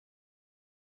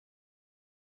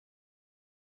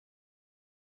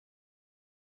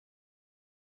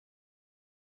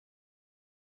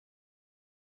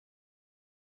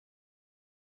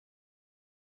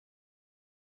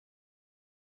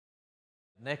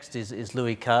Next is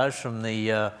Louis Kuijs from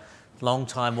the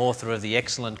long-time author of the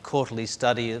excellent quarterly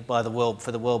study for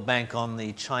the World Bank on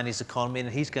the Chinese economy, and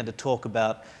he's going to talk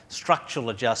about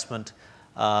structural adjustment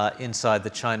inside the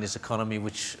Chinese economy,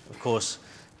 which of course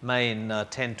may in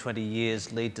 10, 20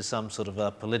 years lead to some sort of a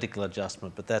political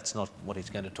adjustment, but that's not what he's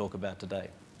going to talk about today.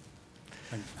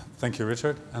 Thank you,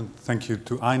 Richard, and thank you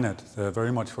to INET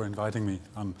very much for inviting me.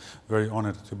 I'm very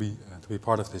honored to be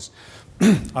part of this.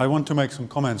 I want to make some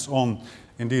comments on,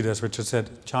 indeed, as Richard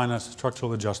said, China's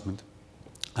structural adjustment,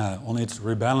 on its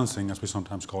rebalancing, as we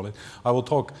sometimes call it. I will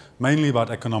talk mainly about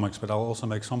economics, but I'll also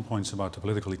make some points about the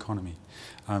political economy.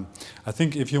 I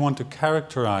think if you want to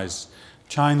characterize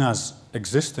China's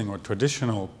existing or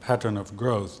traditional pattern of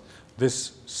growth,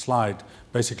 this slide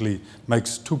basically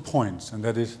makes 2 points, and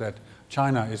that is that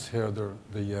China is here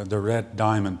the red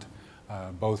diamond,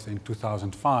 both in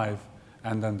 2005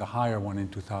 and then the higher one in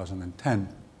 2010.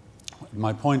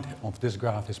 My point of this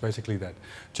graph is basically that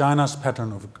China's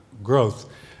pattern of growth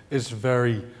is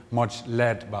very much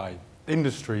led by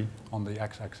industry on the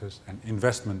x-axis and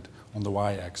investment on the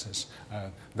y-axis.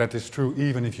 That is true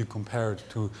even if you compare it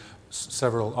to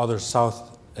several other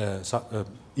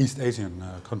East Asian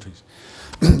countries.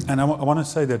 And I want to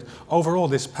say that overall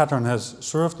this pattern has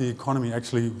served the economy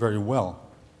actually very well.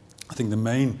 I think the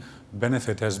main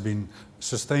benefit has been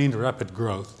sustained rapid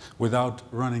growth without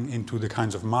running into the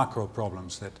kinds of macro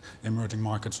problems that emerging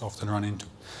markets often run into.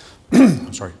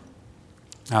 I'm sorry.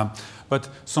 But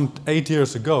some 8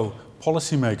 years ago,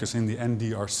 policymakers in the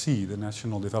NDRC, the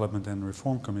National Development and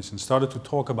Reform Commission, started to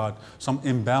talk about some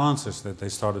imbalances that they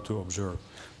started to observe.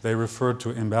 They referred to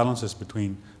imbalances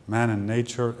between man and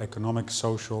nature, economic,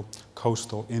 social,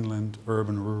 coastal, inland,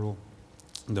 urban, rural,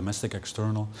 domestic,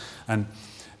 external. And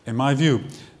in my view,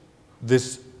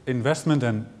 this investment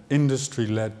and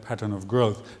industry-led pattern of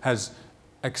growth has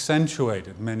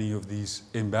accentuated many of these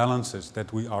imbalances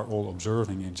that we are all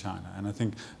observing in China. And I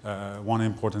think one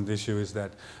important issue is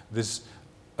that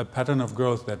a pattern of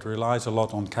growth that relies a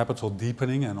lot on capital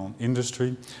deepening and on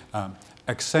industry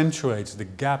accentuates the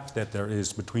gap that there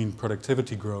is between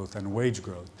productivity growth and wage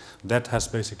growth. That has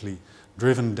basically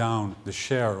driven down the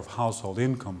share of household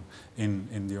income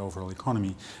in the overall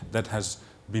economy. That has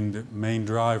been the main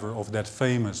driver of that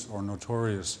famous or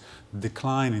notorious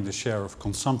decline in the share of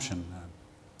consumption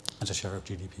as a share of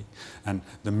GDP. And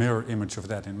the mirror image of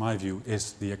that, in my view,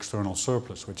 is the external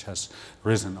surplus, which has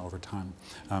risen over time.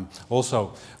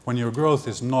 Also, when your growth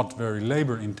is not very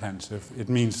labor intensive, it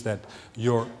means that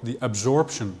the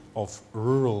absorption of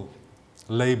rural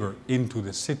labor into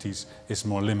the cities is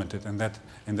more limited, and that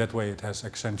in that way it has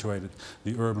accentuated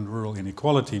the urban-rural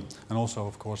inequality. And also,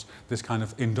 of course, this kind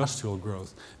of industrial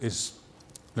growth is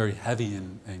very heavy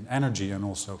in energy and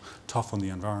also tough on the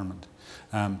environment.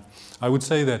 I would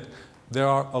say that there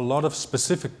are a lot of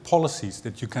specific policies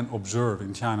that you can observe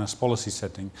in China's policy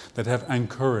setting that have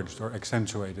encouraged or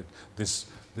accentuated this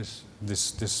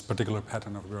particular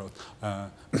pattern of growth.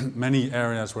 Many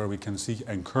areas where we can see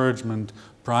encouragement,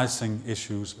 pricing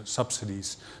issues,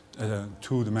 subsidies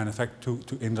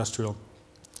to industrial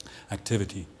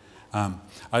activity.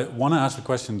 I want to ask a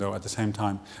question, though, at the same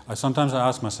time. Sometimes I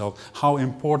ask myself, how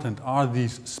important are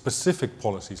these specific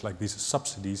policies, like these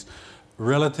subsidies,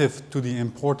 relative to the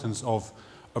importance of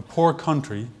a poor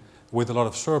country with a lot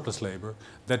of surplus labor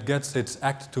that gets its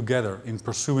act together in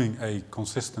pursuing a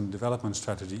consistent development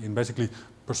strategy, in basically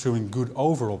pursuing good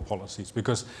overall policies?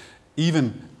 Because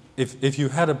even if you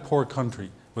had a poor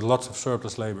country with lots of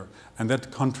surplus labor, and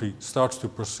that country starts to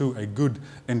pursue a good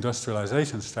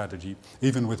industrialization strategy,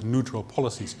 even with neutral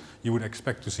policies, you would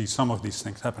expect to see some of these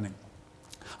things happening.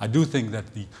 I do think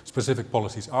that the specific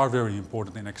policies are very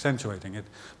important in accentuating it,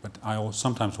 but I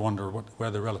sometimes wonder where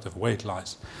the relative weight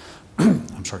lies.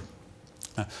 I'm sorry.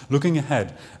 Looking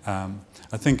ahead,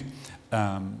 I think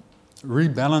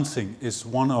rebalancing is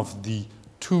one of the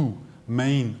 2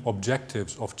 main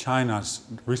objectives of China's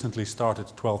recently started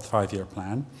 12th five-year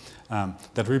plan.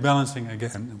 That rebalancing,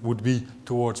 again, would be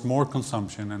towards more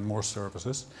consumption and more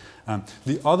services.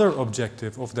 The other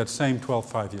objective of that same 12th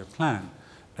five-year plan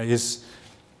is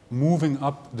moving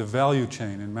up the value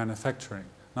chain in manufacturing.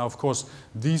 Now, of course,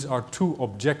 these are 2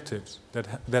 objectives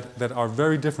that are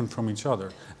very different from each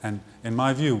other. And in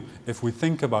my view, if we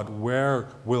think about where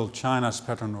will China's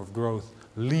pattern of growth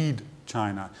lead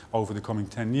China over the coming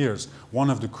 10 years, one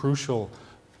of the crucial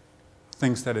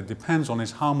things that it depends on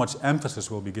is how much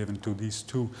emphasis will be given to these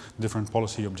 2 different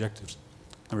policy objectives.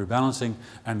 The rebalancing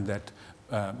and that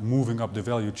moving up the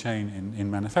value chain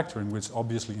in manufacturing, which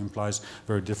obviously implies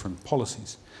very different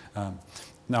policies.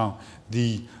 Now,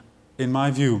 in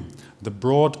my view, the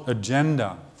broad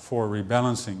agenda for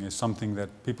rebalancing is something that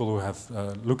people who have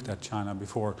looked at China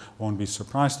before won't be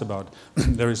surprised about.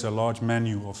 There is a large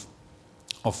menu of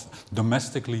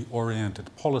domestically oriented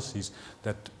policies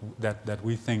that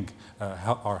we think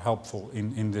are helpful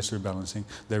in this rebalancing.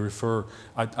 They refer.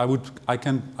 I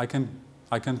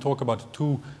can talk about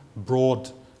two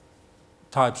broad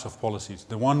types of policies.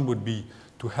 The one would be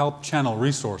to help channel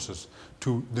resources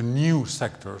to the new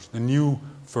sectors, the new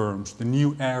firms, the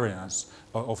new areas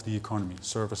of the economy,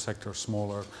 service sector,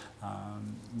 smaller,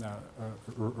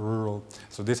 rural.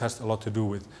 So this has a lot to do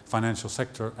with financial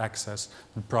sector access,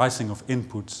 the pricing of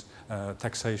inputs,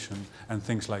 taxation, and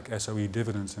things like SOE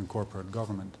dividends and corporate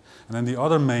government. And then the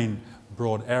other main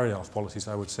broad area of policies,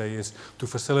 I would say, is to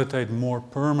facilitate more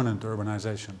permanent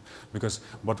urbanization. Because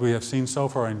what we have seen so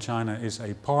far in China is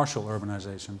a partial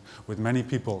urbanization, with many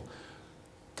people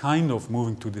kind of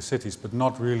moving to the cities, but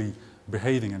not really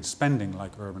behaving and spending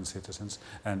like urban citizens.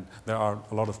 And there are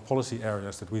a lot of policy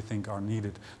areas that we think are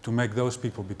needed to make those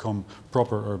people become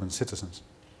proper urban citizens.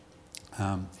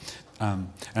 And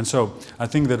so I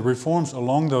think that reforms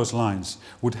along those lines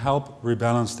would help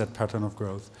rebalance that pattern of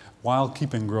growth while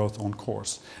keeping growth on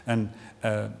course. And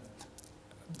I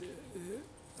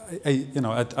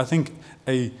think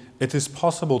it is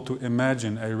possible to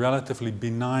imagine a relatively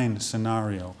benign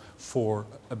scenario for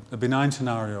a benign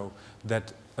scenario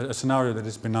that a scenario that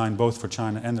is benign both for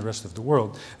China and the rest of the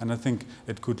world. And I think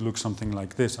it could look something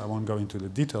like this. I won't go into the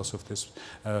details of this,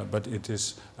 but it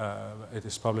is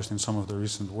published in some of the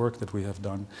recent work that we have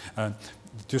done.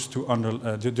 Just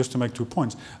to make 2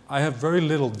 points, I have very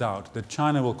little doubt that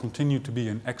China will continue to be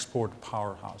an export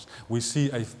powerhouse. We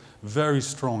see a very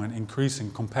strong and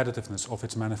increasing competitiveness of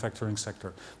its manufacturing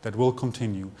sector that will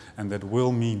continue, and that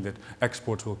will mean that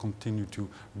exports will continue to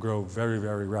grow very,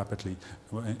 very rapidly,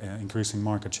 increasing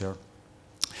market share.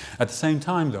 At the same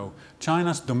time, though,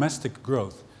 China's domestic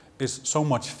growth is so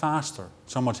much faster,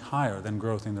 so much higher than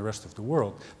growth in the rest of the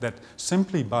world, that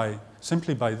simply by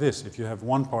this, if you have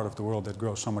one part of the world that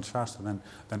grows so much faster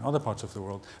than other parts of the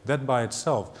world, that by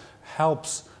itself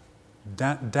helps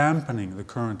dampening the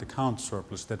current account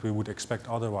surplus that we would expect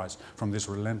otherwise from this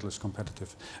relentless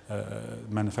competitive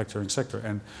manufacturing sector.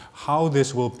 And how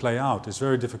this will play out is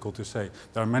very difficult to say.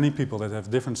 There are many people that have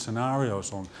different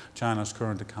scenarios on China's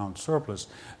current account surplus.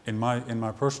 In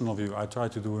my personal view, I try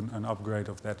to do an upgrade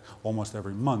of that almost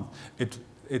every month.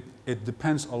 It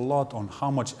depends a lot on how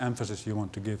much emphasis you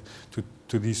want to give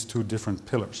to these two different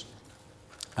pillars.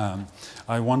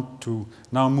 I want to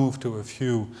now move to a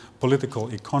few political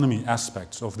economy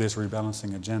aspects of this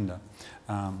rebalancing agenda.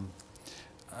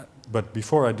 But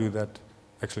before I do that,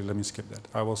 actually let me skip that.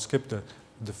 I will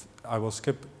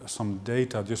skip some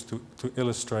data just to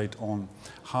illustrate on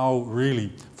how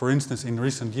really, for instance, in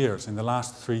recent years, in the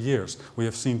last 3 years, we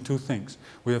have seen two things.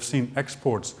 We have seen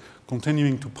exports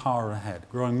continuing to power ahead,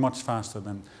 growing much faster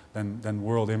than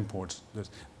world imports,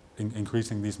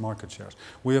 increasing these market shares.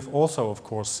 We have also, of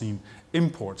course, seen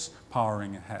imports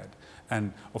powering ahead.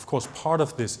 And of course, part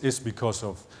of this is because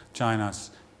of China's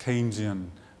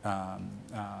Keynesian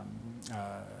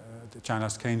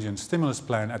stimulus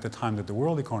plan at the time that the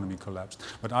world economy collapsed.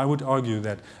 But I would argue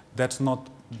that that's not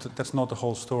the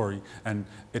whole story, and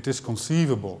it is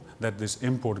conceivable that this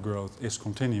import growth is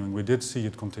continuing. We did see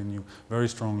it continue very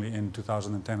strongly in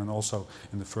 2010 and also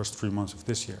in the first 3 months of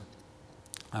this year.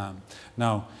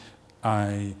 Now,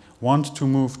 I want to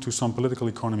move to some political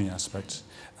economy aspects,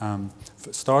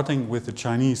 starting with the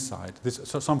Chinese side.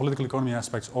 Some political economy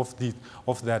aspects of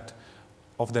that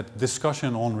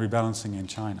discussion on rebalancing in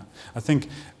China. I think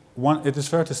it is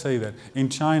fair to say that in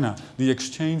China, the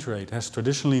exchange rate has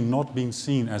traditionally not been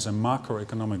seen as a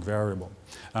macroeconomic variable.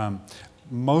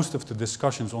 Most of the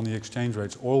discussions on the exchange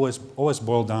rates always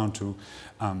boil down to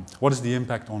what is the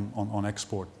impact on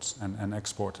exports and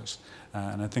exporters.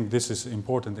 And I think this is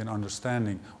important in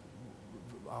understanding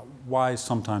why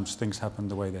sometimes things happen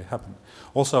the way they happen.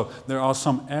 Also, there are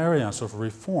some areas of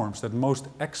reforms that most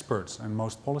experts and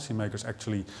most policymakers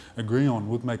actually agree on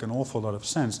would make an awful lot of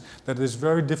sense, that it is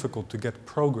very difficult to get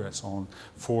progress on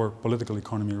for political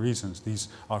economy reasons. These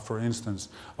are, for instance,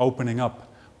 opening up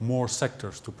more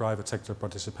sectors to private sector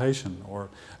participation, or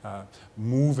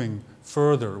moving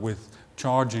further with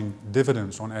charging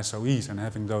dividends on SOEs and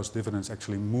having those dividends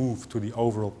actually move to the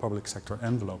overall public sector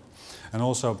envelope. And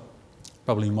also,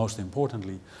 probably most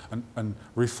importantly, a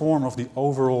reform of the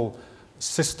overall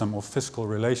system of fiscal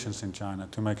relations in China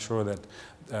to make sure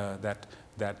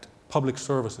that public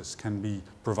services can be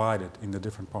provided in the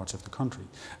different parts of the country.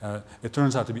 It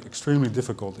turns out to be extremely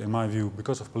difficult, in my view,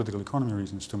 because of political economy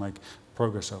reasons, to make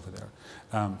progress over there.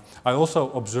 I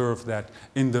also observe that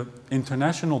in the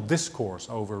international discourse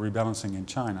over rebalancing in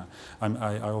China,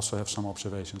 I also have some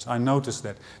observations. I noticed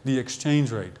that the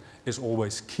exchange rate is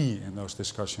always key in those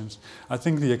discussions. I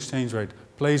think the exchange rate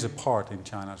plays a part in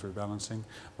China's rebalancing,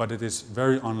 but it is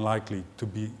very unlikely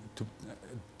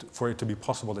for it to be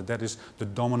possible that that is the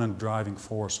dominant driving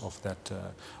force of that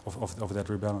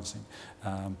rebalancing.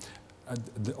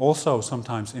 Also,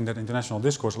 sometimes in that international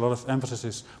discourse, a lot of emphasis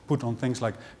is put on things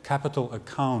like capital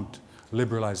account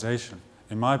liberalization.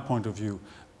 In my point of view,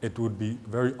 it would be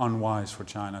very unwise for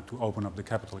China to open up the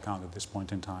capital account at this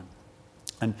point in time.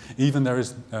 And even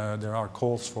there are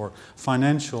calls for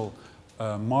financial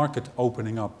market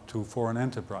opening up to foreign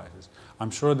enterprises. I'm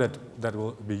sure that that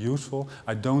will be useful.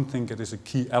 I don't think it is a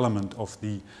key element of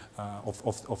the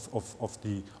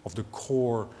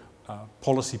core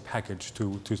policy package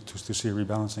to see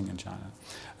rebalancing in China.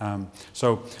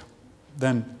 So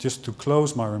then, just to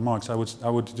close my remarks, I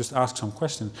would just ask some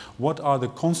questions. What are the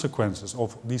consequences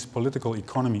of these political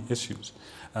economy issues?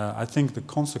 I think the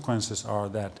consequences are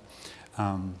that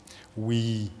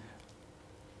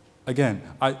again,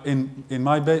 in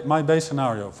my base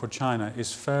scenario for China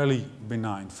is fairly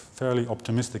benign, fairly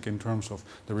optimistic in terms of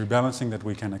the rebalancing that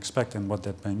we can expect and what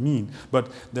that may mean. But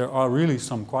there are really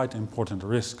some quite important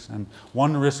risks. And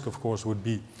one risk, of course, would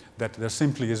be that there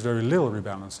simply is very little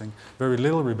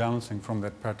rebalancing from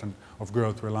that pattern of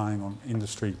growth relying on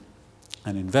industry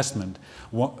and investment.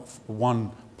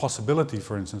 One possibility,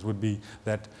 for instance, would be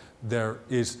that there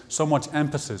is so much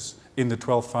emphasis in the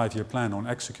 12th five-year plan on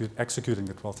executing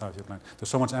the 12th five-year plan. There's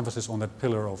so much emphasis on that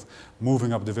pillar of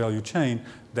moving up the value chain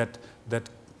that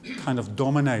kind of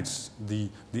dominates the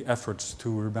efforts to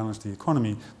rebalance the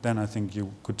economy. Then I think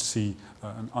you could see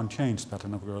an unchanged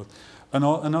pattern of growth.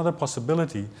 Another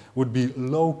possibility would be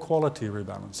low-quality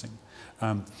rebalancing.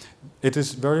 It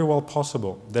is very well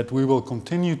possible that we will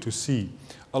continue to see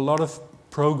a lot of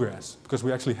progress, because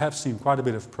we actually have seen quite a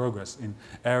bit of progress in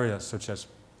areas such as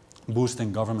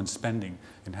boosting government spending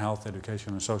in health,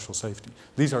 education, and social safety.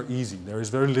 These are easy. There is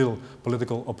very little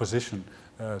political opposition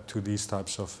to these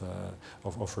types of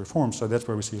reforms, so that's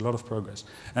where we see a lot of progress.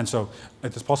 And so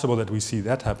it is possible that we see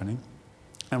that happening,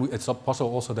 and it's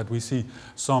possible also that we see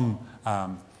some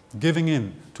giving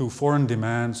in to foreign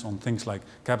demands on things like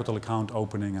capital account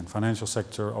opening and financial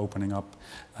sector opening up,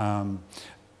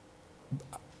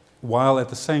 while at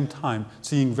the same time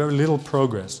seeing very little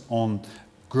progress on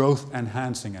growth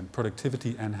enhancing and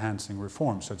productivity enhancing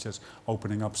reforms, such as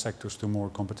opening up sectors to more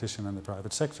competition in the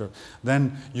private sector,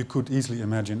 then you could easily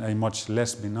imagine a much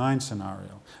less benign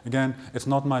scenario. Again, it's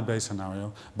not my base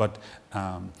scenario, but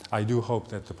I do hope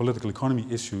that the political economy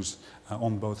issues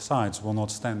on both sides will not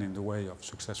stand in the way of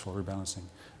successful rebalancing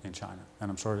in China.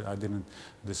 And I'm sorry I didn't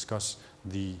discuss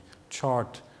the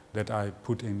chart that I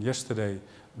put in yesterday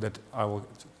that I will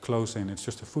close in. It's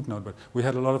just a footnote, but we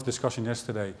had a lot of discussion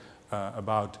yesterday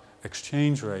about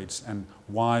exchange rates and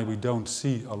why we don't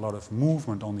see a lot of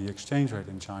movement on the exchange rate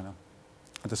in China.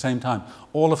 At the same time,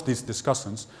 all of these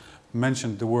discussions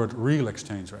mentioned the word real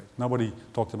exchange rate. Nobody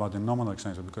talked about the nominal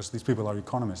exchange rate because these people are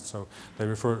economists, so they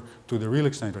refer to the real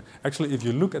exchange rate. Actually, if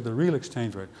you look at the real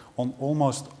exchange rate, on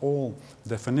almost all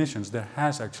definitions, there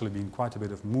has actually been quite a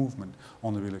bit of movement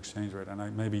on the real exchange rate.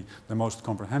 And maybe the most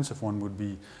comprehensive one would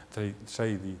be, the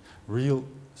GDP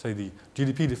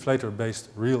deflator-based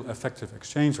real effective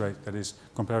exchange rate, that is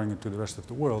comparing it to the rest of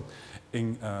the world,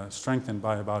 strengthened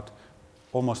by about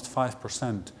almost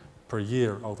 5% per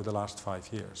year over the last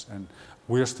 5 years. And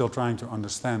we're still trying to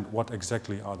understand what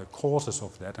exactly are the causes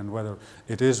of that and whether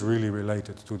it is really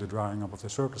related to the drying up of the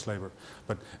surplus labor.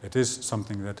 But it is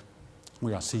something that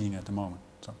we are seeing at the moment.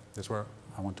 So that's where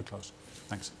I want to close.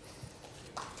 Thanks.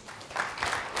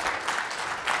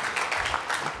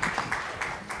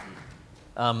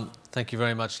 Thank you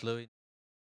very much, Louis.